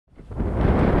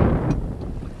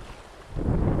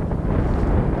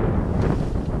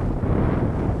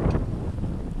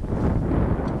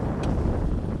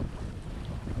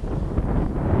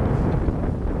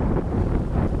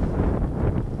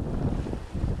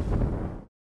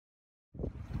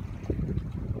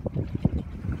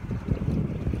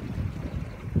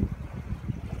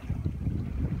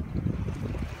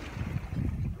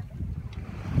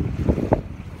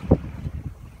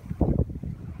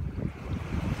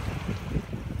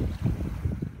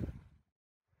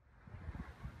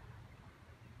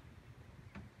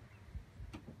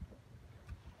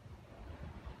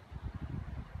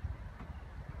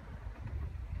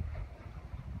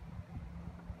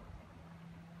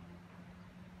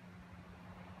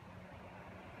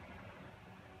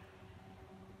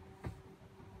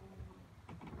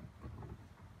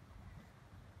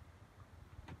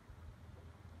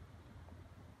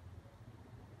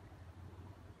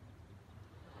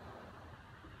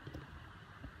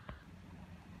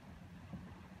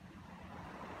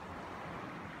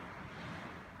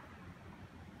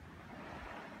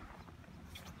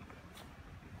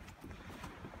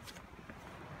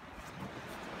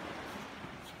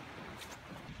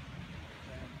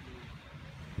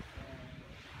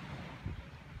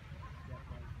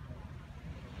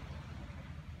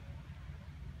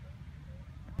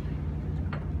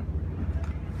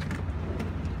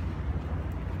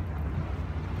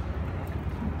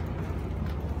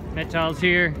Meital's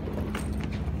here,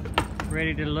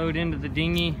 ready to load into the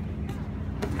dinghy.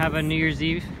 Have a New Year's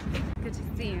Eve. Good to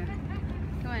see you.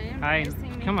 Come on, Hi.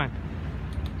 Come on.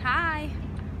 Hi.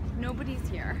 Nobody's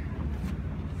here.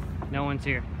 No one's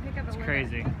here. It's It's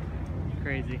crazy.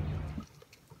 Crazy.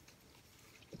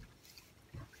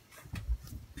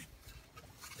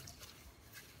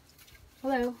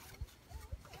 Hello.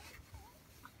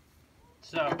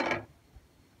 So,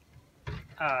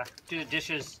 do the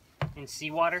dishes in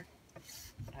seawater,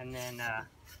 and then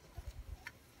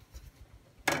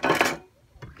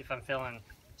if I'm feeling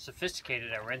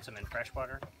sophisticated, I rinse them in fresh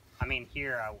water. I mean,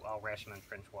 here I'll rinse them in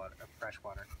fresh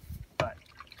water, but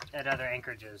at other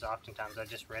anchorages, oftentimes I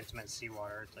just rinse them in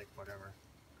seawater. It's like whatever.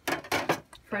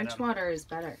 French water is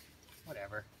better.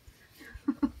 Whatever.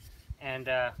 And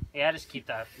yeah, I just keep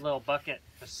that little bucket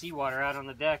of seawater out on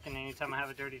the deck, and anytime I have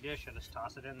a dirty dish, I just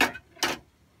toss it in there, and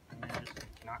then just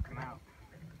knock them out.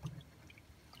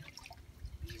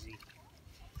 Easy.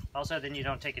 Also, then you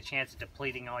don't take a chance of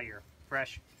depleting all your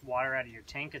fresh water out of your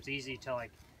tank. It's easy to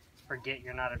like forget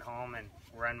you're not at home and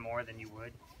run more than you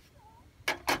would.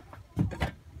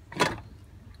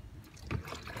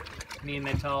 Me and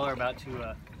Meital are about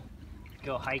to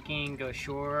go hiking, go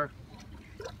ashore.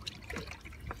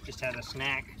 Just had a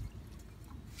snack.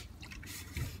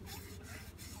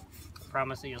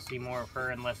 Promise that you'll see more of her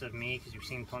and less of me, because you've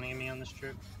seen plenty of me on this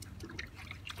trip.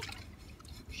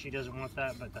 She doesn't want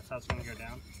that, but that's how it's going to go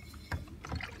down.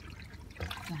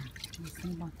 Yeah, we'll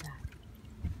see about that.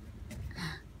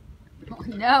 Oh,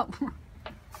 no.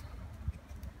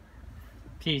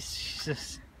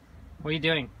 Peace. What are you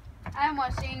doing? I'm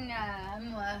washing,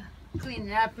 I'm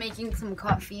cleaning up, making some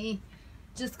coffee.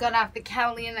 Just got off the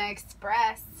Catalina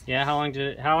Express. Yeah, how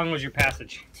long was your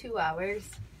passage? 2 hours.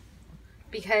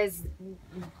 Because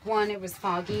 1, it was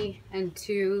foggy, and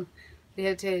 2, we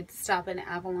had to stop in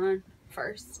Avalon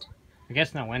first. I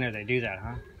guess in the winter they do that,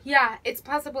 huh? Yeah, it's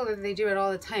possible that they do it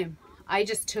all the time. I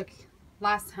just took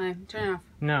last time. Turn it off.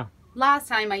 No. Last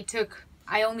time I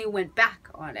only went back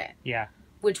on it. Yeah.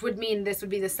 Which would mean this would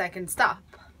be the second stop.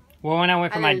 Well, when I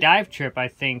went for my dive trip, I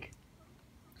think.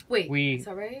 Wait, is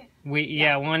that right?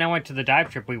 Yeah, when I went to the dive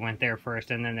trip, we went there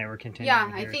first, and then they were continuing. Yeah,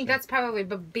 I think that's probably,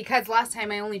 but because last time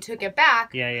I only took it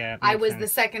back. Yeah. I was the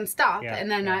second stop, yeah,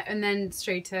 and then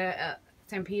straight to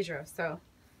San Pedro. So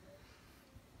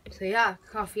yeah,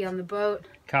 coffee on the boat.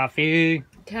 Coffee.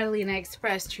 Catalina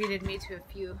Express treated me to a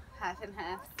few half and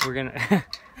half.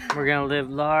 We're gonna live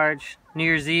large. New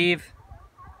Year's Eve.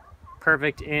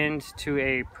 Perfect end to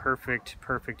a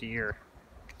perfect year.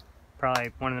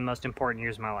 Probably one of the most important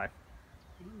years of my life.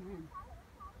 Amen.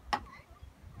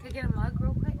 Can I get a mug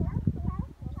real quick?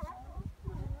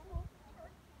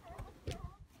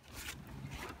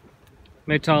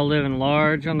 Meital living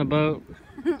large on the boat.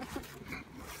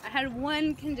 I had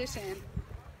one condition.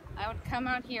 I would come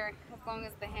out here as long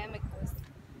as the hammock was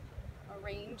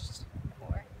arranged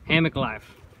for. Hammock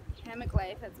life. Hammock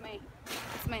life. That's my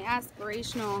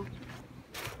aspirational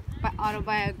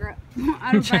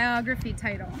autobiography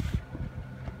title.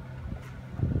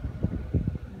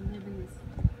 I'm living this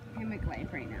hammock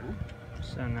life right now.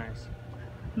 So nice.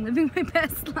 I'm living my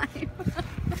best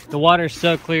life. The water's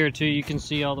so clear too. You can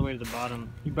see all the way to the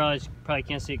bottom. You probably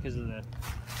can't see it because of the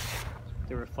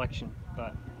reflection,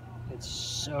 but it's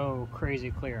so crazy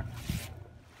clear.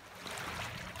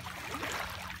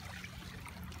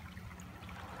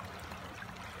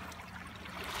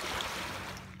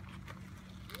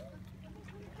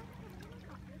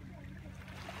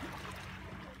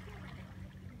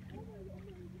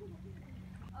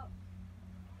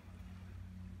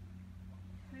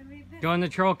 Go in the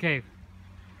troll cave.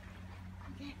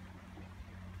 Okay.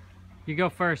 You go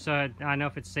first so I know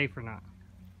if it's safe or not.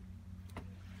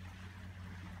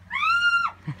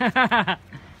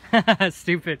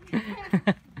 Stupid.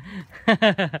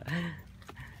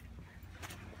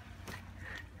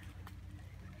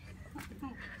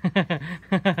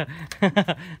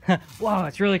 Wow,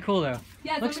 it's really cool though.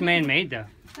 Yeah, looks man-made though.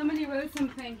 Somebody wrote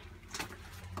something.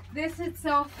 This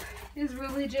itself is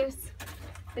religious.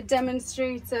 It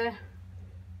demonstrates a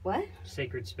what?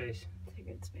 Sacred space.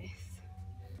 Sacred space.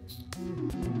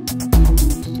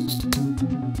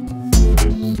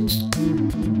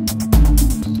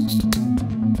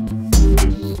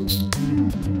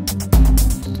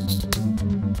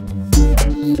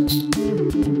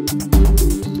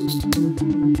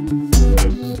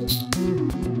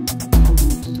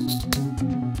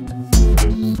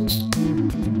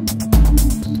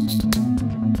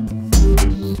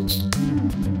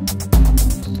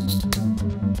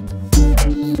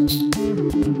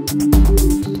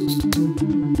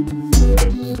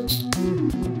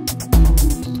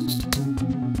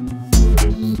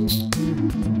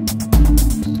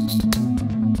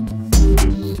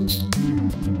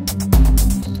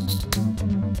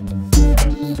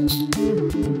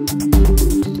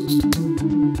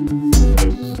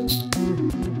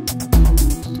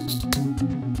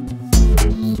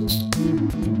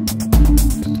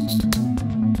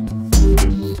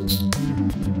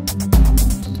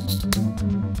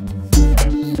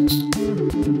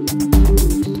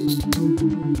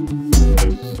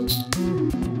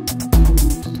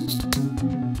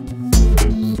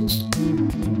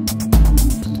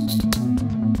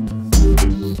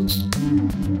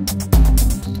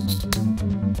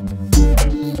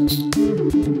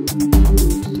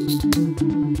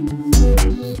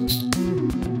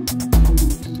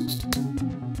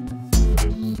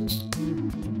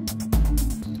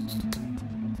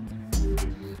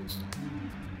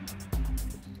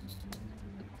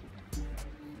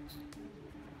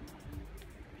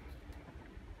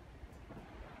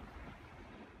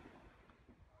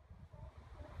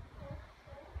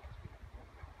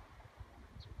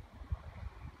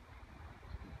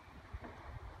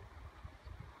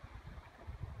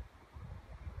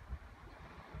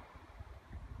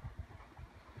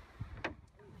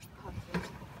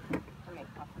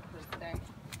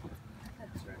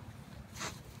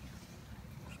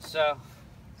 So,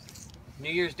 New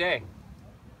Year's Day.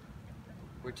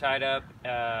 We're tied up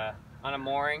on a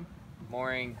mooring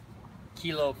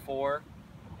Kilo 4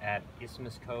 at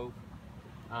Isthmus Cove.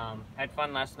 Had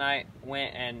fun last night.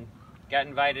 Went and got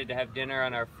invited to have dinner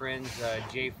on our friends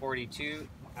J42,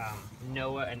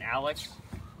 Noah and Alex.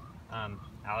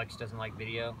 Alex doesn't like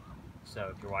video,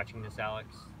 so if you're watching this,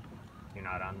 Alex, you're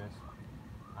not on this.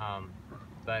 I'm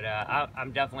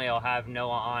definitely, I'll have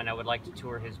Noah on. I would like to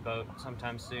tour his boat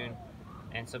sometime soon,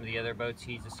 and some of the other boats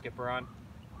he's a skipper on.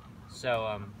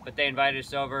 So, but they invited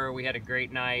us over. We had a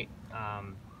great night,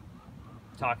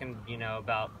 talking, you know,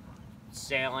 about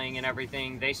sailing and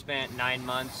everything. They spent 9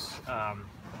 months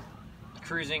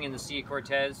cruising in the Sea of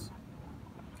Cortez,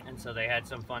 and so they had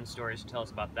some fun stories to tell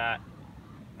us about that.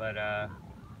 But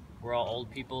we're all old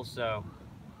people, so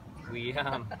we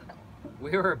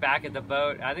were back at the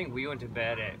boat. I think we went to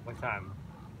bed at, what time?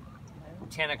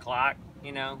 10 o'clock,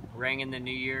 you know, rang in the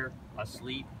new year,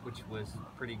 asleep, which was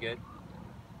pretty good.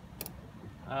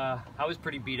 I was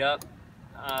pretty beat up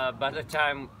by the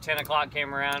time 10 o'clock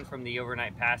came around from the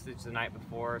overnight passage the night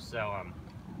before, so,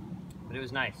 but it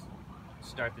was nice.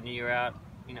 Start the new year out.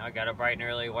 You know, I got up bright and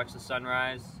early, watched the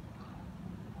sunrise.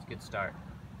 It's a good start.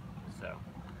 So,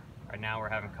 right now we're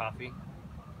having coffee.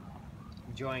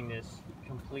 Enjoying this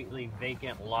completely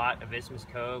vacant lot of Isthmus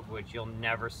Cove, which you'll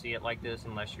never see it like this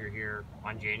unless you're here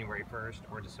on January 1st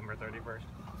or December 31st.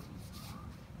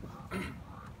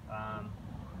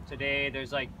 Today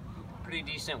there's like pretty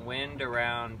decent wind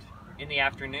around in the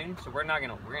afternoon, so we're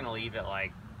gonna leave at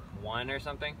like 1 or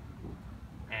something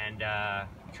and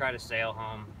try to sail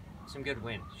home. Some good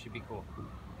wind, should be cool.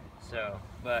 So,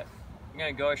 but I'm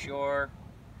gonna go ashore,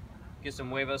 get some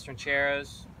huevos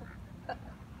rancheros.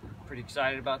 Pretty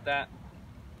excited about that,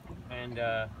 and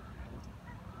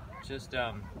just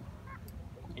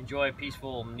enjoy a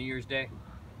peaceful New Year's Day,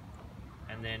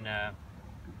 and then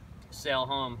sail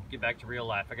home, get back to real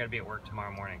life. I gotta be at work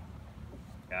tomorrow morning.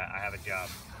 I have a job.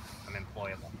 I'm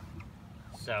employable.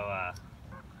 So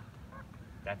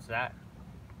that's that.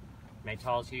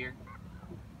 Meital's here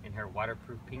in her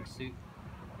waterproof pink suit.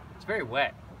 It's very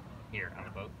wet here on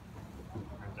the boat,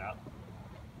 turns out.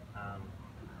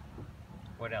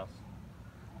 What else?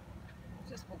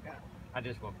 Just woke up. I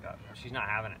just woke up. She's not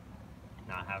having it.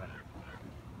 Not having it.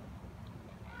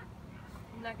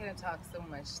 I'm not gonna talk so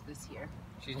much this year.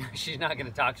 She's not gonna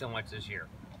talk so much this year.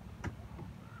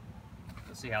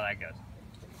 Let's see how that goes.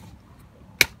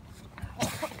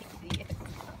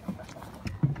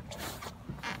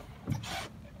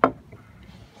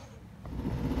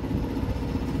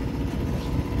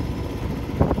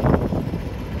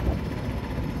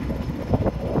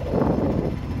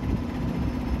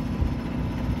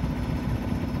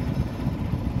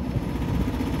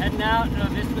 Heading out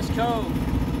of Isthmus Cove,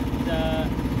 the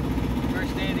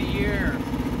first day of the year.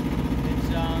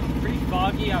 It's pretty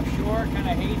foggy offshore, kind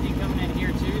of hazy coming in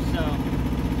here too, so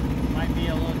might be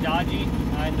a little dodgy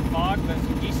in the fog, but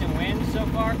some decent wind so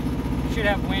far. Should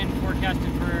have wind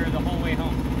forecasted for the whole way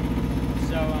home.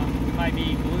 So we might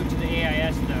be glued to the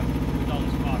AIS though with all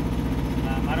this fog.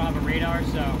 I don't have a radar,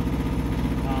 so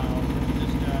I'll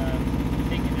just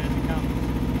take it as it comes.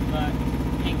 But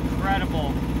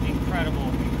incredible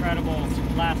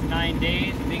last 9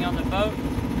 days being on the boat.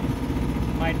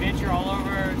 My adventure all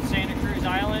over Santa Cruz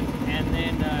Island, and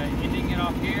then ending it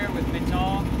off here with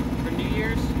Meital for New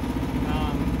Year's.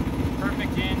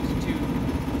 Perfect end to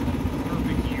a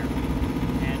perfect year,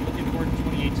 and looking forward to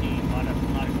 2018. A lot of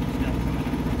cool stuff coming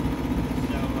up.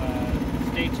 So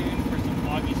stay tuned for some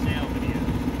foggy sail videos.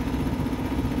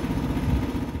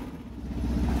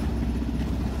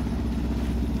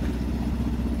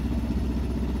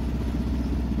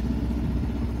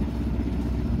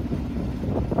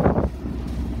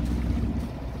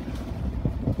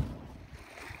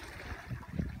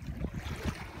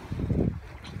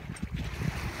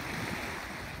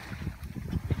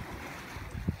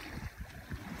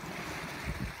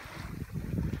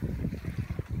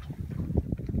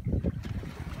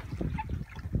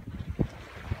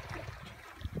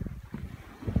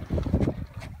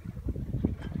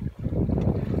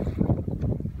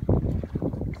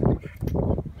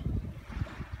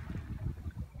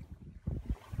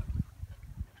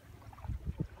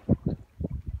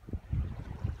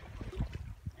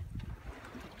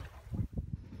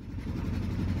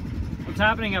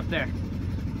 happening up there?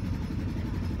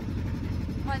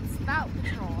 What, spout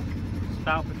patrol?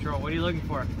 Spout patrol. What are you looking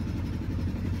for?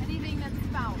 Anything that's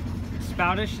spout.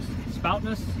 Spoutish?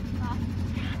 Spoutness?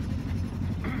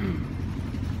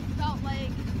 Felt like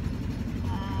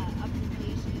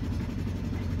application.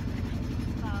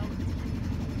 Spout.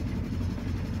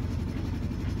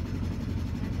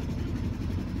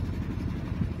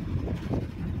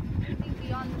 Anything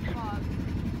beyond the fog.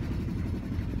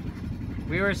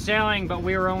 We were sailing, but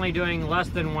we were only doing less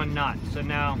than 1 knot. So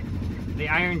now the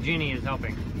Iron Genie is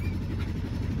helping.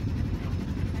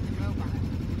 And a robot.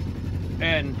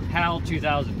 And HAL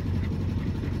 2000.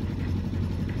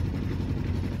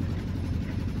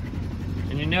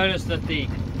 And you notice that the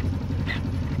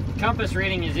compass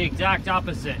reading is the exact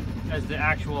opposite as the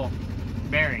actual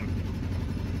bearing.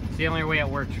 It's the only way it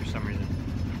works for some reason.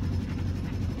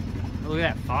 Look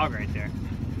at that fog right there.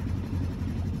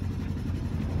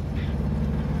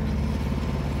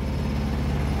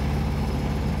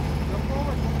 Go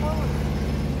forward, go forward.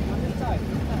 On this side,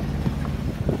 this side.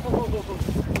 Go.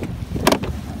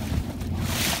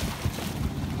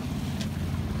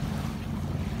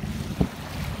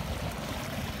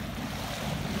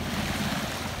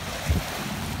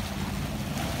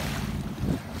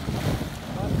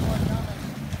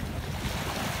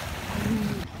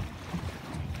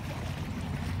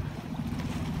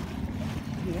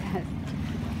 Yes.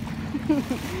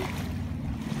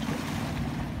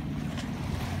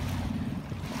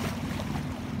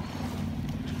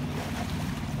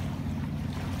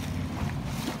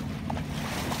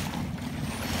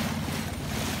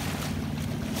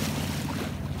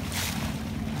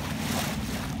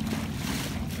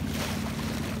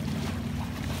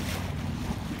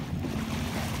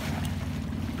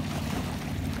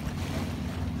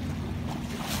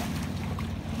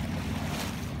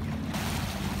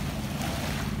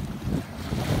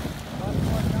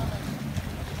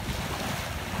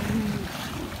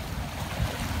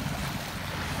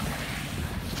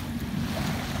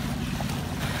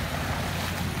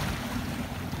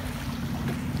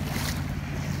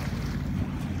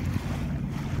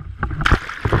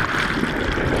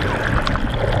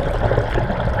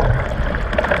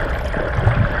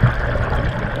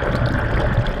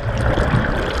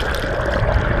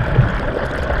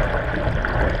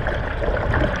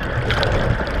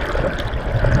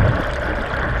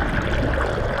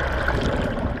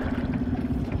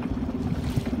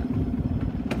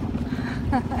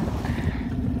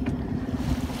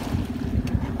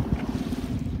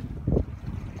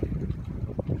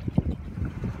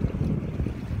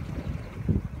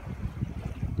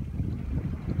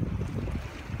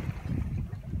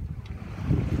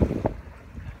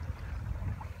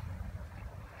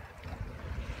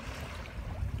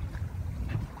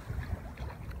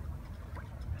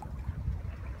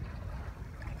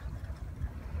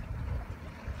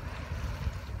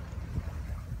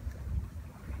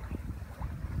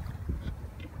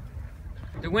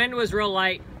 The wind was real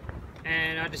light,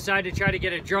 and I decided to try to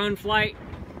get a drone flight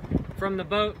from the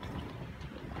boat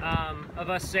of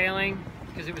us sailing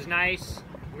because it was nice.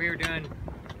 We were doing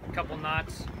a couple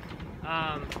knots.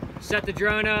 Set the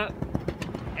drone up.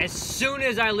 As soon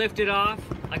as I lifted off,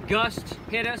 a gust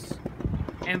hit us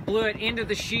and blew it into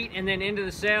the sheet and then into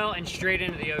the sail and straight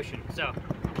into the ocean. So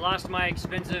lost my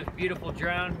expensive, beautiful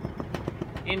drone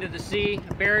into the sea,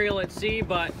 a burial at sea,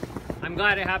 but I'm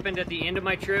glad it happened at the end of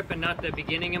my trip and not the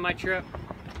beginning of my trip.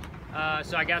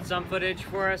 So I got some footage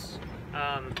for us.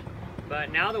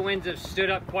 But now the winds have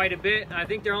stood up quite a bit. I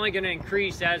think they're only going to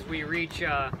increase as we reach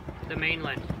the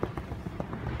mainland.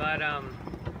 But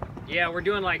yeah, we're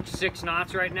doing like 6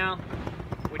 knots right now,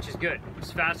 which is good.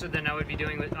 It's faster than I would be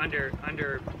doing with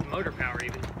under motor power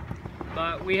even.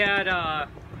 But we had a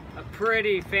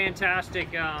pretty fantastic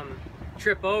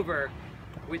trip over.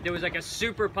 There was like a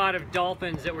super pod of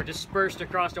dolphins that were dispersed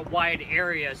across a wide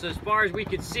area. So as far as we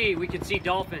could see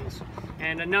dolphins,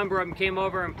 and a number of them came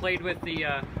over and played with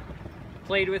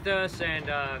us. And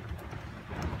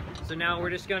so now we're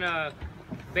just gonna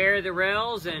bear the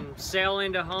rails and sail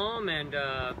into home and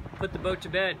put the boat to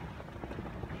bed.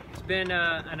 It's been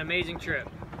an amazing trip.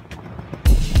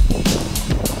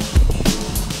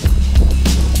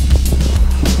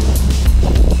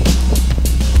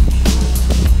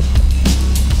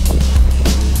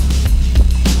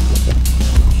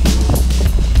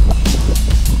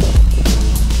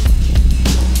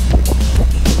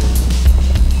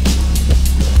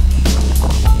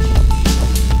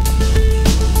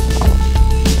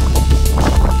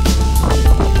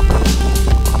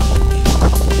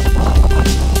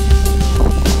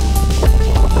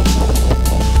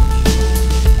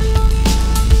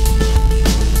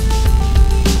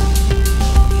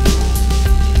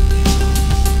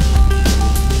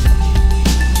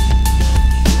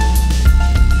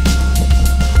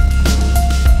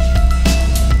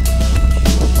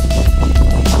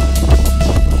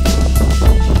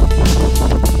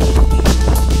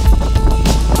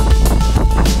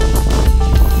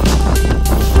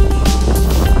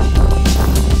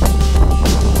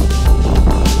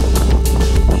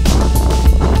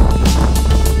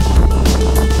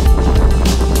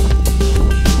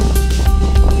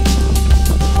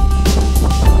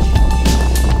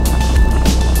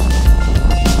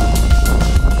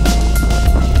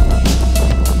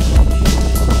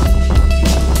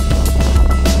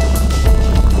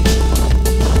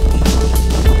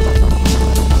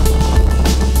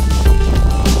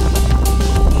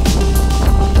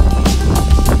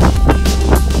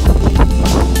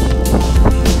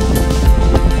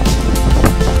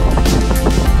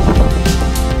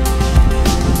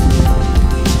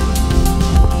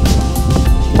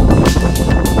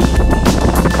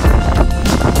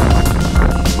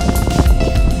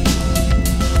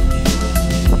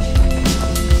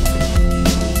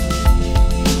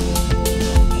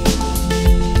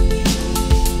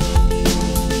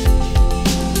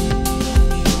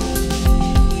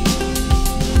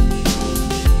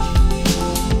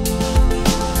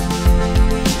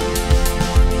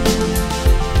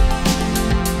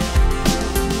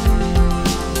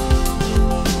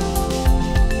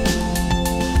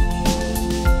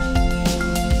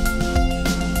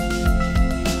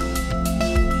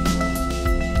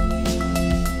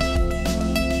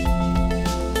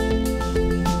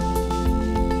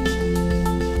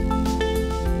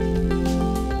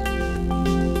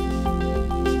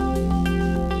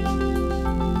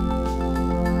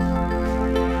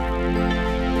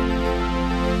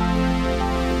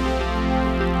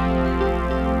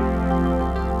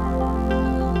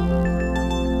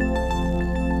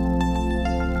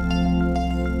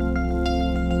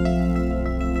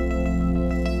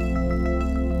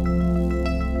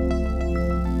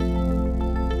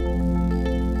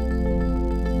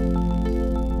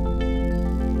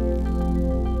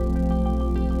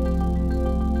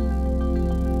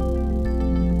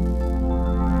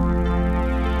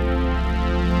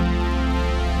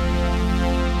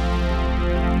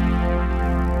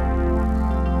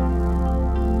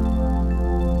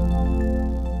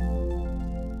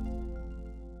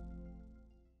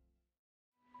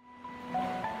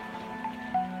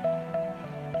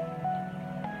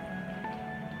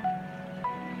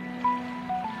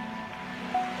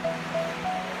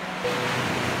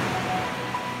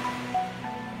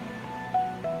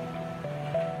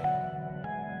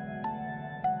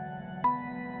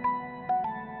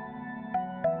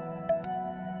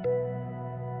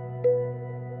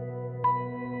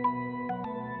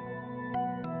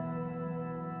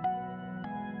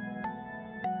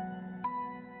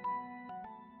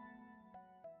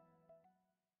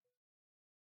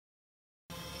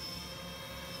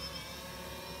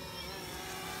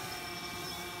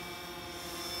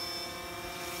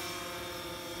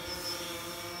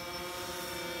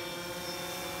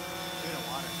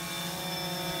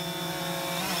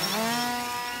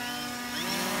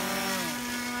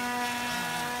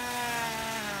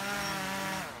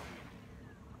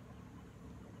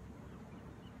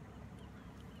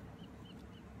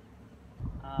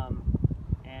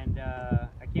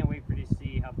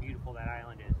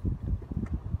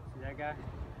 guy?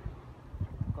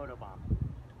 Photo bomb.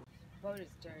 Boat is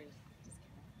dirty. Just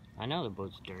kidding. I know the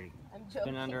boat's dirty. I'm It's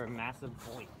joking. been under a massive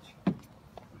voyage.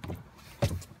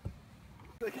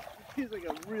 He's like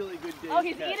a really good day. Oh,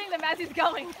 he's eating them as he's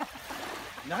going.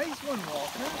 Nice one,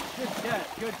 Walter. Good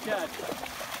catch. Good catch.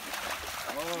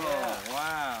 Oh, Yeah.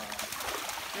 wow.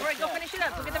 All right, go finish it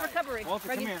up. Go get the recovery. Walter,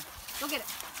 come here. Go get it.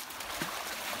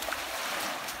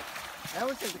 That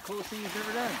was like the coolest thing you've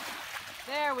ever done.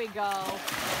 There we go.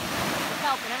 He's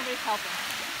helping. Everybody's helping.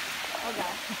 Oh,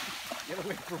 God. Get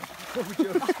away from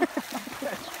Joe's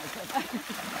catch.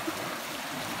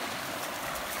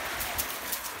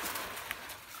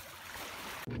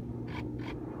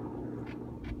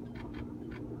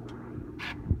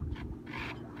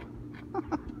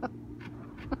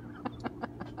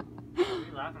 What are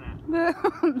you laughing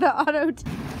at? The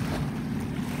auto.